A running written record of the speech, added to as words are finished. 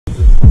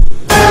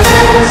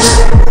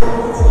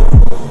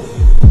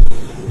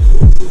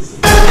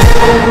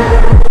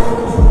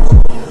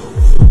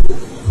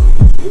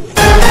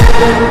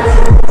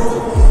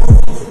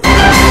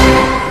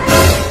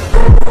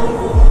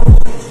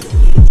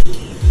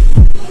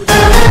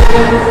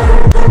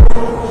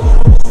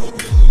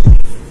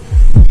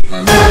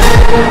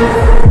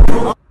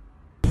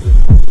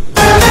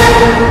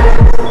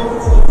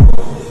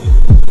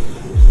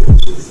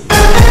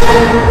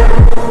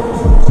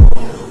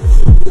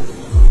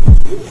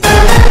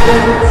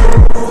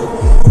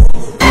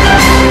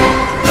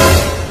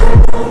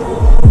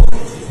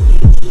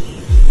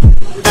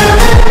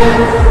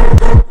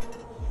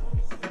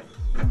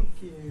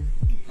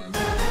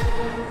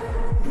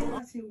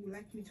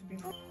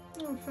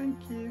Oh, thank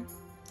you.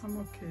 I'm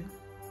okay.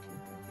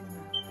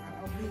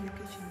 I'll be in the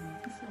kitchen now.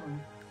 It's all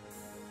right.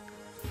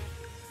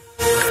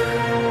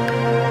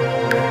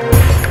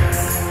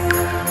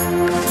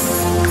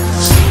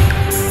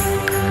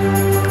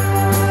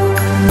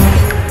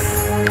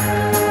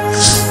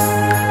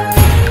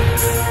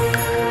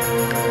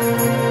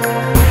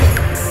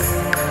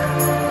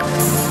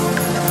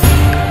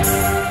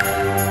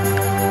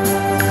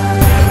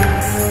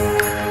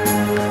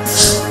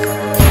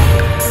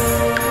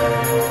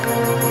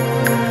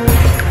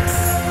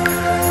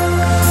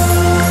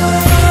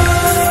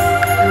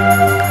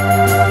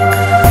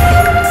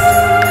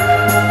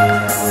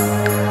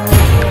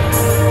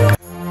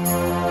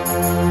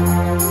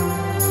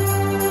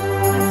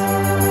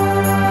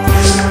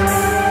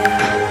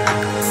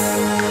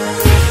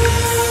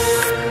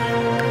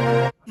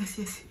 Yes,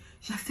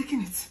 she has taken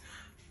it.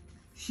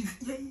 She's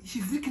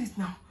taking it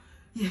now.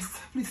 Yes,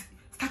 please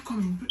start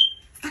coming.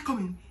 Start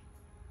coming.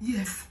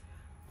 Yes.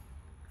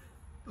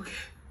 Okay.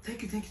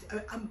 Thank you.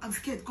 I'm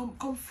scared.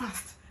 Come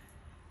fast.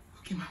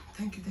 Okay, ma'am.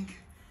 Thank you.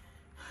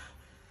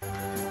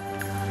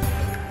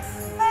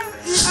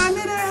 I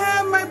need a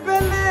hand, my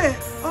belly.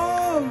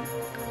 Oh,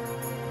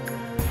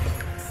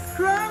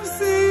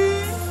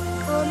 Cramsy.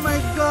 Oh my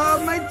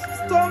God, my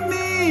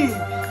stomach.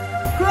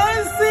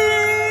 Cramsy.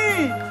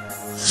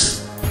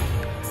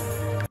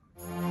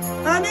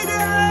 I need a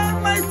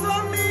hand, my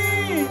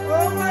tummy!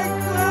 Oh my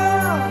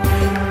God!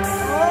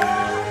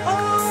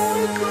 Oh,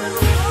 it's going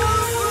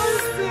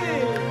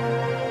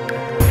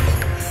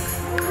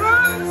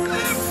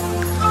Ramsey!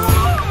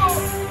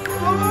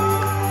 Oh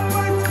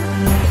my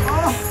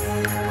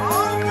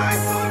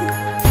God!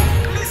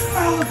 Please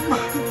help me!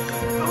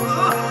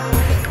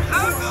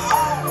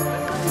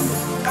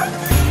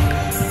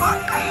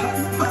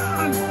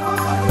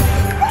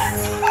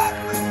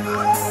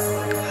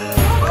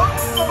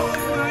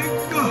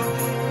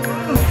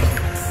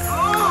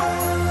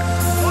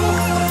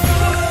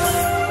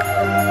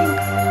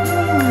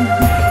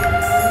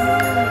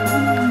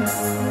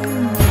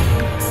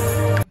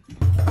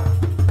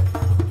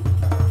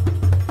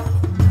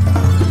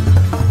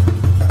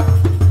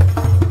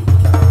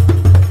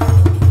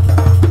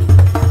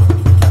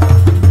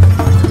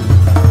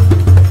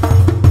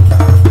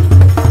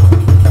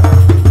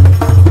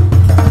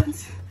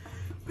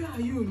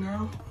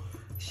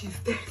 She's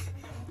dead.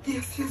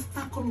 Yes,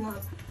 start coming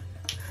out.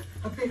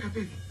 I beg.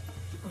 Okay.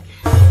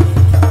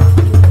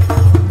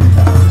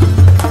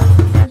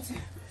 Auntie,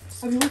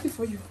 I've been waiting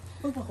for you.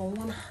 Come back on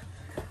one.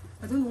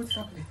 I don't know what's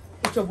happening.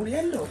 It's your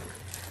bulliendo.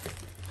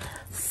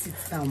 Sit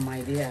down,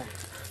 my dear.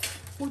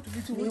 What do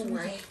we do?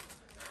 Meanwhile,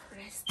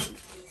 rest in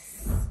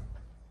peace.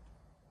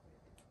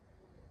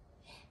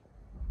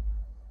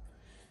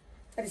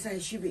 That is how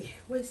it should be.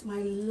 Where's my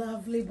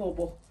lovely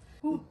Bobo?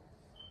 Who?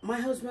 My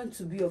husband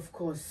to be, of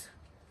course.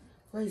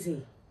 Where is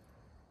he?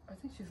 I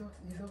think he's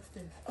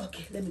upstairs.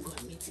 Okay, let me go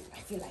and meet him. I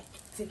feel like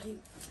taking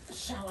a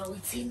shower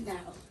with him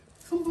now.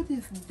 Somebody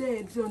is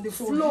dead on the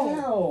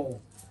floor.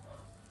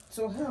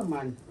 So hell,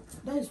 man.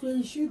 That is where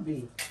he should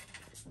be.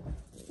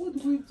 What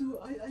do we do?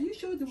 Are you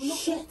sure they will not?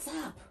 Shut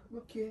up.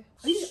 Okay.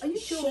 Are you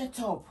sure? Shut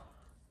up.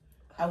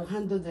 I will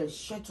handle the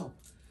shut up.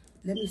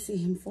 Let me see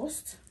him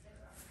first.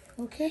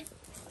 Okay?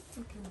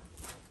 Okay.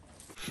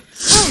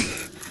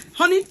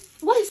 Honey,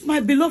 why is my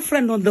beloved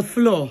friend on the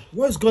floor?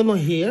 What's going on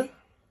here?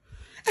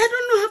 I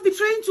don't know. I've been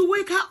trying to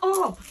wake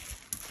her up.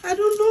 I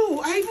don't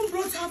know. I even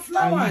brought her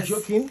flowers. Are you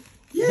joking?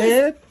 Yes.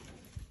 Babe?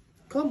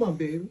 Come on,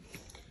 babe.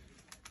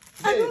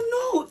 I don't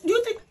know. Do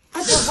you think...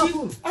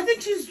 I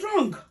think she's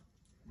drunk.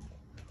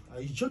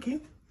 Are you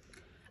joking?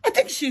 I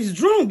think she's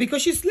drunk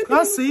because she's sleeping.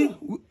 Can't see.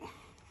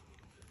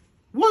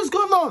 What's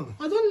going on?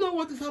 I don't know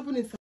what is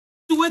happening.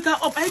 To wake her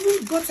up. I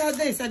even got her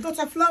this. I got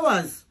her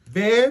flowers.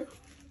 Babe?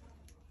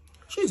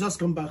 She just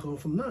come back home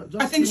from that.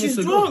 I think she's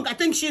drunk. I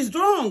think she's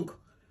drunk.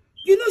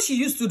 You know she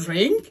used to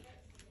drink.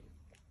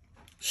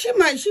 She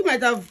might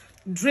have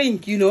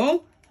drink, you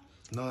know.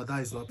 No,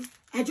 that is not.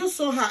 I just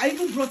saw her. I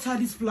even brought her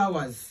these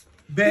flowers.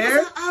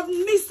 Babe? I've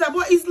missed her,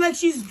 but it's like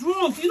she's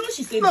drunk. You know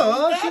she said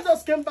no, she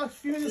just came back a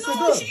few minutes ago.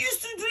 No, she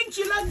used to drink.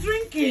 She liked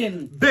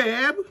drinking.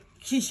 Babe?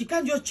 She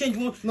can't just change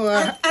one. No,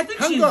 I think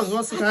hang on,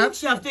 I think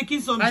she have taken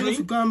some I drink. need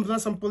to go and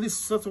bless some police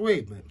straight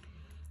away, man.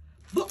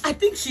 But I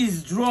think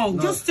she's drunk.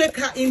 No. Just take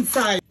her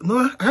inside.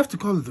 No, I have to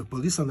call the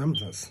police and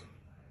ambulance.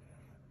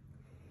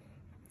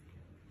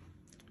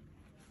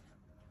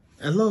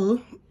 Hello?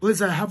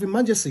 Please, I have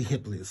emergency here,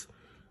 please.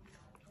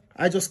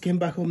 I just came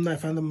back home now. I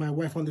found my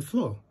wife on the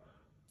floor.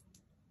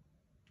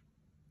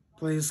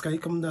 Please, can you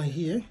come down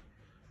here?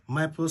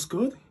 My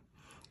postcode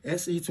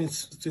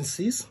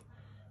SE26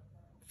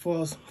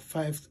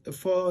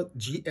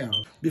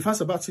 454GL. Be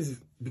fast about it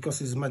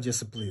because it's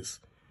Majesty, please.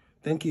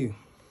 Thank you.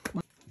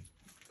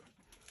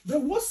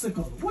 Then 1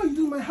 second. What are you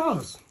doing in my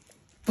house?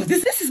 But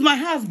this is my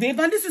house, babe,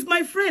 and this is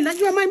my friend, and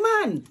you are my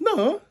man.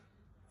 No,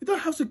 you don't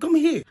have to come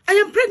here. I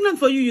am pregnant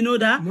for you, you know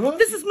that? No.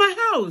 This is my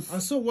house.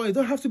 And so what? You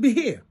don't have to be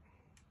here.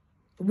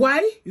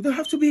 Why? You don't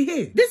have to be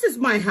here. This is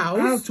my house.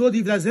 I have told you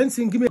if there's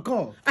anything, give me a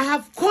call. I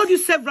have called you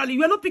severally.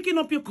 You are not picking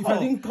up your call.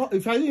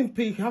 If I didn't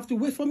pick, you have to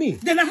wait for me.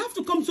 Then I have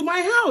to come to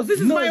my house. This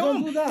is No, my don't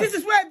home. do that. This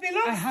is where I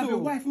belong I have to. a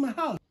wife in my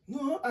house.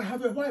 No, I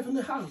have a wife in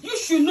the house. You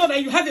should know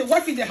that you have a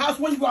wife in the house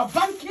when you are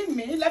banking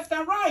me left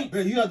and right.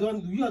 But you are the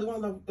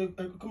one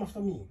that come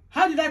after me.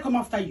 How did I come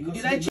after you?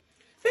 Did I?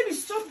 Baby,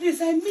 stop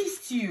this. I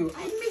missed you.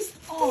 I missed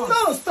us.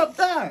 No, stop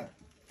that.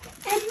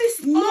 I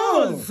missed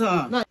us.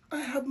 No,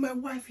 I have my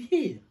wife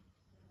here.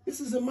 This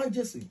is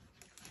emergency.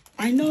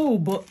 I know,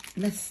 but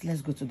let's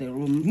go to the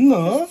room.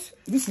 No,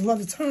 this is not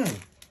the time.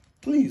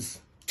 Please.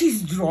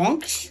 She's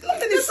drunk. This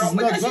is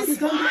not drunk. She's You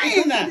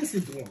fine. can't call this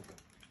is drunk.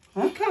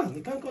 Huh?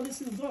 You can't call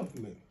this is drunk,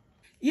 man.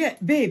 Yeah,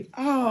 babe.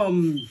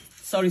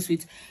 Sorry,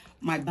 sweet.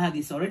 My bag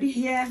is already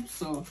here,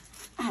 so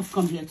I have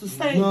come here to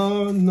stay.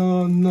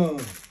 No.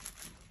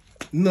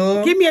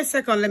 Give me a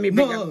second. Let me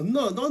bring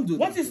No, don't do that.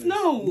 What is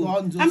no?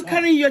 Don't do I'm that.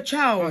 carrying your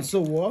child. And so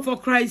what? For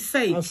Christ's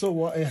sake. And so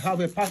what? I have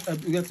a pass.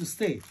 You have to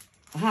stay.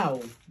 How?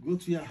 Go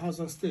to your house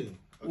and stay.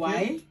 Okay?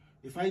 Why?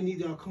 If I need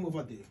you, I'll come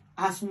over there.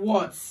 As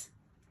what?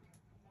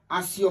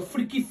 As your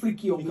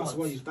freaky or Because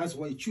what? that's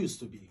what you choose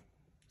to be.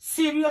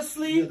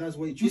 Seriously? Yeah, that's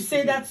what you choose You to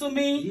say be. that to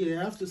me?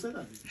 Yeah, I have to say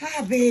that.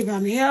 Ah, babe,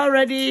 I'm here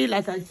already,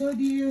 like I told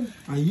you.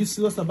 Are you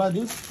serious about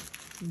this?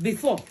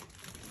 Before.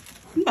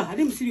 Mba, I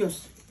am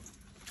serious.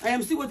 I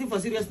am still waiting for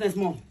seriousness,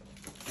 Mom.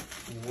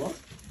 What?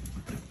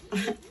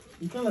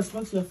 You can't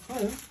expect your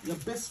friend, your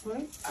best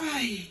friend?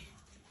 Aye.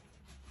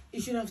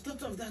 You should have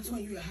thought of that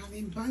when you were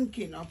having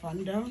banking up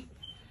and down.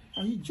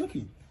 Are you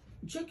joking?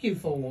 Joking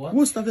for what?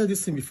 Who started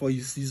this thing before you?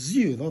 It's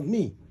you, not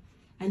me.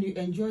 And you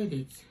enjoyed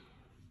it.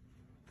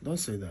 Don't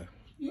say that.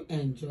 You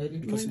enjoyed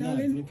it, Because my now I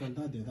darling. drink on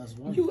that day, that's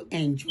why. You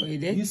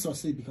enjoyed it. You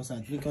succeed because I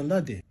drink on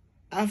that day.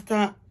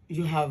 After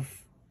you have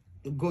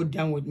go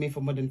down with me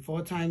for more than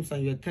 4 times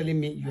and you're telling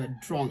me you're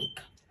drunk.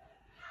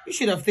 You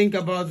should have think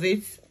about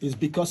it. It's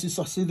because you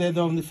succeeded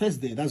on the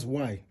first day, that's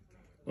why.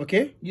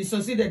 Okay? You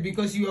succeeded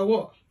because you are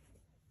what?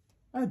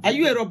 Are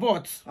you a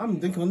robot? I'm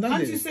drinking on that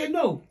Can't day. you say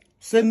no?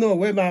 Say no,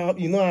 where my,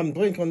 I'm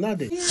drinking on that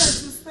day. Here to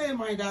stay,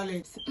 my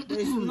darling.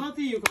 There's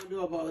nothing you can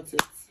do about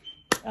it.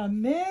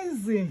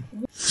 Amazing.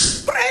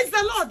 Praise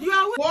the Lord. You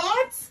are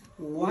what?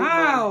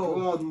 Wow.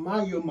 Oh God,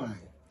 my, oh my.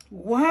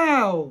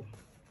 Wow.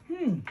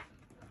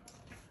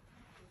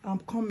 I'm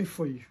coming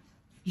for you.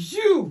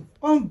 You.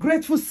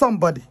 Ungrateful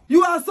somebody.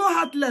 You are so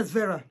heartless,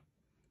 Vera.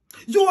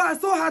 You are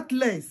so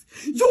heartless.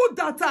 You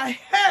that I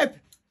help.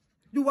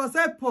 You was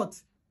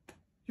airport.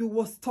 You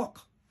was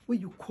stuck when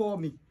you call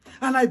me.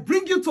 And I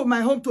bring you to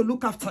my home to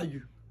look after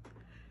you.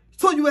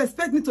 So you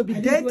expect me to be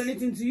I dead? didn't do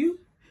anything to you.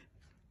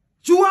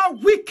 You are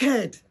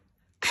wicked.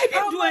 I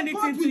didn't do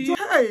anything to you.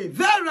 Hey,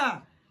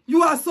 Vera,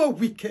 you are so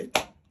wicked.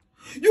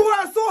 You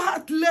are so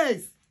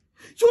heartless.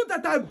 You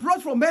that I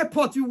brought from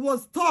airport, you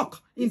was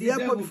stuck in the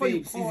airport before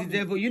you called It's the me.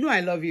 devil. You know I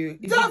love you.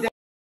 It's the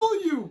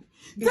Devil, you.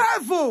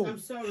 Devil. I'm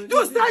sorry. You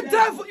It's the said devil.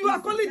 devil. You are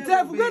It's the calling devil,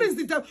 devil. Where babe. is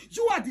the devil?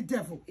 You are the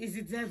devil. It's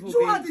the devil. You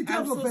are babe. the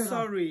devil, I'm so Vera.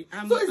 sorry.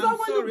 So is that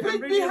when sorry. you bring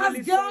I'm me really, as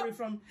really girl sorry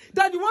from.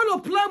 that you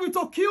want to play with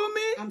to kill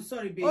me? I'm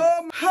sorry, babe.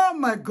 Oh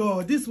my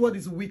God, this word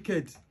is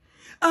wicked.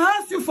 I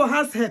asked you for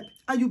house help,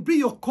 and you bring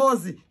your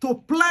cousin to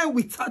play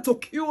with her to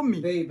kill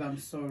me. Babe, I'm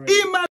sorry.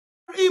 In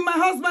my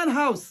husband's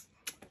house.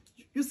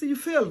 You see, you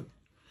fail.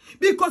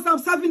 Because I'm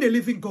serving a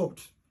living God.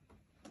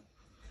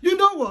 You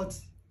know what?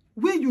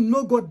 When you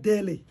know God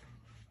daily,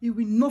 He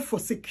will not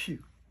forsake you.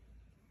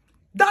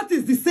 That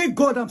is the same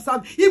God I'm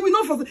serving. He will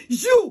not forsake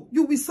you.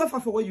 You will suffer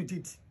for what you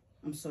did.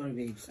 I'm sorry,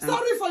 babe.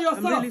 Sorry for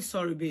yourself. I'm really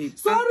sorry, babe.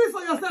 Sorry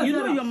for yourself. You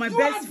know Vera. you're my You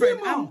best are friend.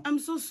 demon. I'm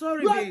so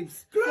sorry, You are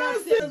babes.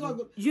 crazy.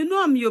 You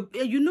know I'm your.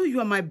 You know you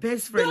are my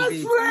best friend. Best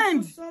babe. friend.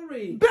 I'm so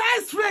sorry.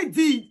 Best friend,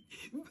 D.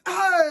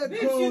 Oh,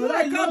 Babes, God, you know I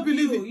I can't love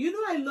believe you. it. You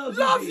know I love you.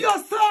 Love babe.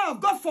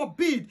 yourself. God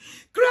forbid.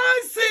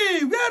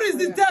 Crazy. Where is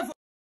the devil?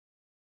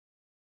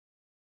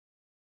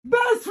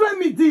 Best friend,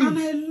 me, D. And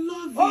I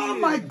love you. Oh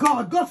my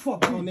God. God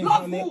forbid. Honey,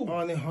 Love honey,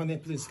 who? honey,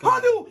 please come.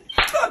 Honey,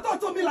 don't talk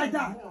to me like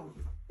that.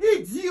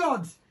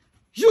 Idiot.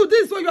 You,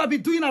 this is what you have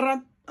been doing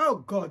around. Oh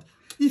God.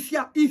 If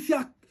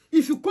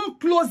you come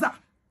closer,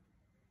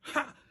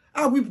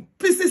 I will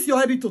pieces your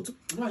head into two.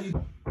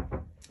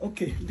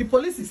 Okay, the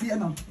police is here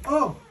now.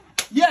 Oh,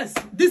 yes,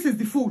 this is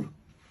the fool.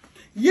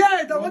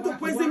 Yeah, they want to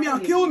poison me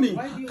and kill me.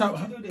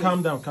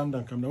 Calm down.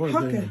 What is going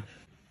Okay. on?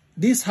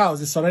 This house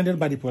is surrounded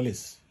by the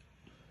police.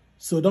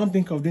 So don't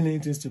think of doing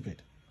anything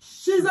stupid.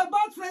 She's a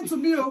bad friend to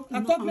me. Oh. I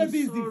No, thought I'm maybe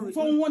it's sorry. the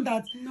phone one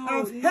that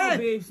I've heard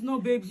babes. No,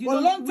 babes. You a know,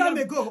 long time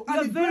we are- ago. we are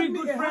And he very bring me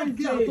good a hand friends,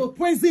 here babe. to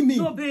poison me.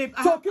 No, babe.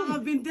 To kill I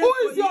have me. been there Who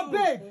for is your you.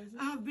 babe?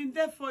 I have been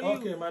there for you.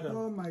 Okay, madam.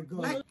 Oh my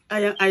God.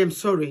 I am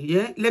sorry,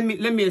 yeah? Let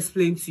me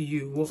explain to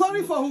you.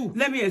 Sorry for who?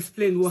 Let me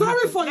explain what Sorry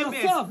happened. for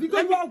yourself.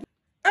 Because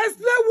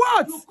explain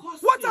what?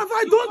 What have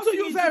I done to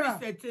you, Vera?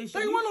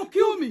 That you want to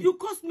kill me? You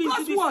caused me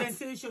into this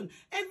sensation.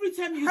 Every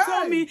time you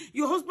tell me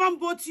your husband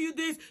bought you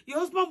this, your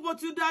husband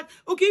bought you that.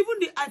 Okay, even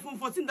the iPhone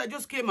 14 that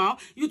just came out,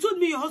 you told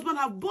me your husband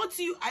have bought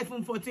you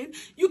iPhone 14.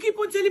 You keep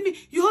on telling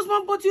me your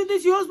husband bought you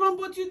this, your husband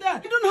bought you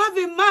that. I don't have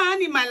a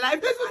man in my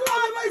life. Is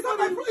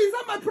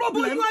that my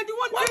problem? But you are the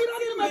one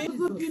telling me.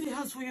 You build a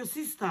house for your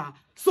sister.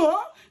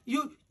 So?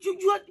 You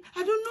are,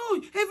 I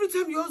don't know. Every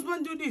time your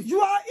husband do this.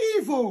 You are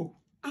evil.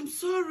 I'm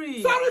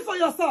sorry. Sorry for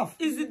yourself.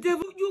 It's the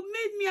devil. You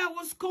made me. I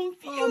was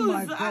confused. Oh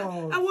my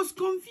God. I was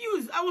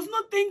confused. I was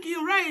not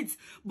thinking right.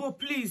 But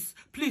please,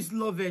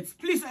 love it.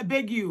 Please, I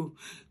beg you.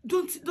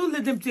 Don't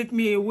let them take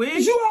me away.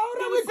 You are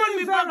already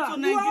going, back Vera. to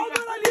You are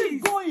Nigeria. already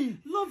going.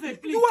 Love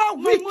it, please. You are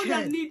wicked. My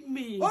mother need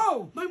me.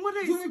 Oh, my mother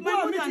is. You will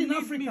go and meet in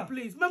Africa.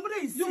 Please, my mother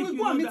is sick. You will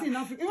go and meet in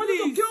Africa. You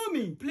want to kill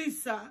me?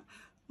 Please, sir.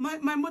 My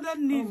mother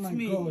needs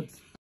me. Oh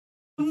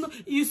my God.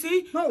 You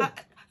see? No.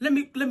 Let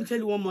me tell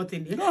you one more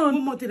thing. Go on.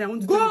 One more thing I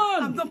want to tell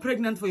you. I'm not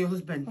pregnant for your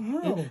husband.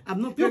 Oh.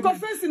 I'm not pregnant. You're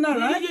confessing now,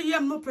 right? Yeah,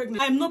 I'm not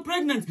pregnant. I'm not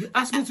pregnant.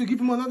 Ask me to give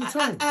him another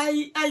time.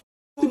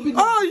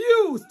 Oh,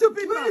 you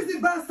stupid! Where is the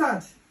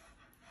bastard?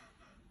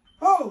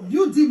 Oh,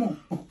 you demon!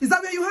 Is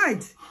that where you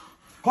hide?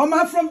 Come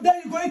out from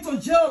there. You're going to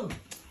jail.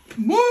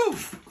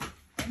 Move!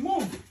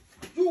 Move!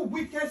 You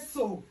wicked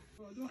soul!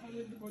 I don't have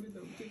anybody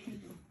that will take you.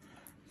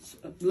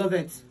 Love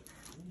it.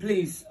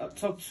 Please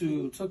talk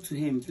to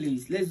him.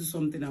 Please, let's do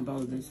something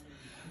about this.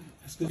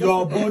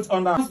 You're both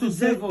under. It's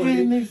the devil.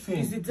 Anything.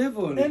 It's the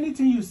devil.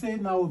 Anything you say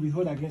now will be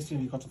held against you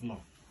in the court of law.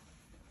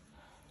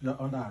 You're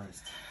under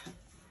arrest.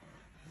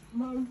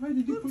 Why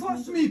did you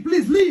touch me?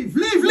 Please leave.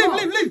 Leave.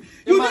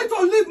 You need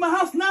to leave my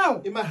house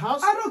now. In my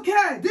house? I don't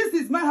care. This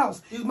is my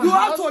house. You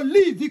have to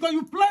leave because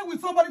you play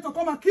with somebody to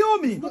come and kill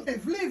me.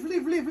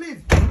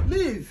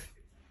 Leave.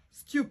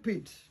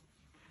 Stupid.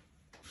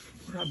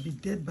 I'll be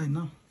dead by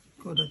now.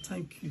 God, I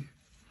thank you.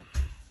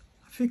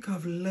 I think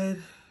I've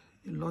learned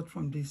a lot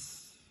from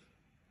this.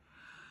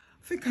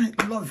 I think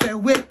I love her.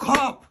 Wake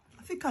up.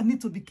 I think I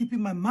need to be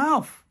keeping my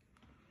mouth.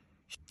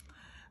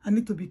 I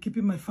need to be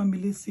keeping my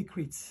family's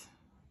secrets.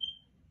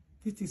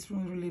 This is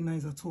not really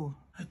nice at all.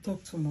 I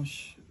talk too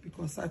much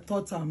because I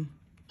thought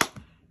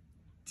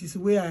this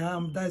way I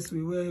am, that's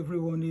where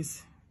everyone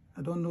is.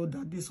 I don't know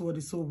that this world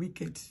is so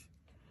wicked.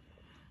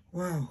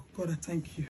 Wow, God, I thank you.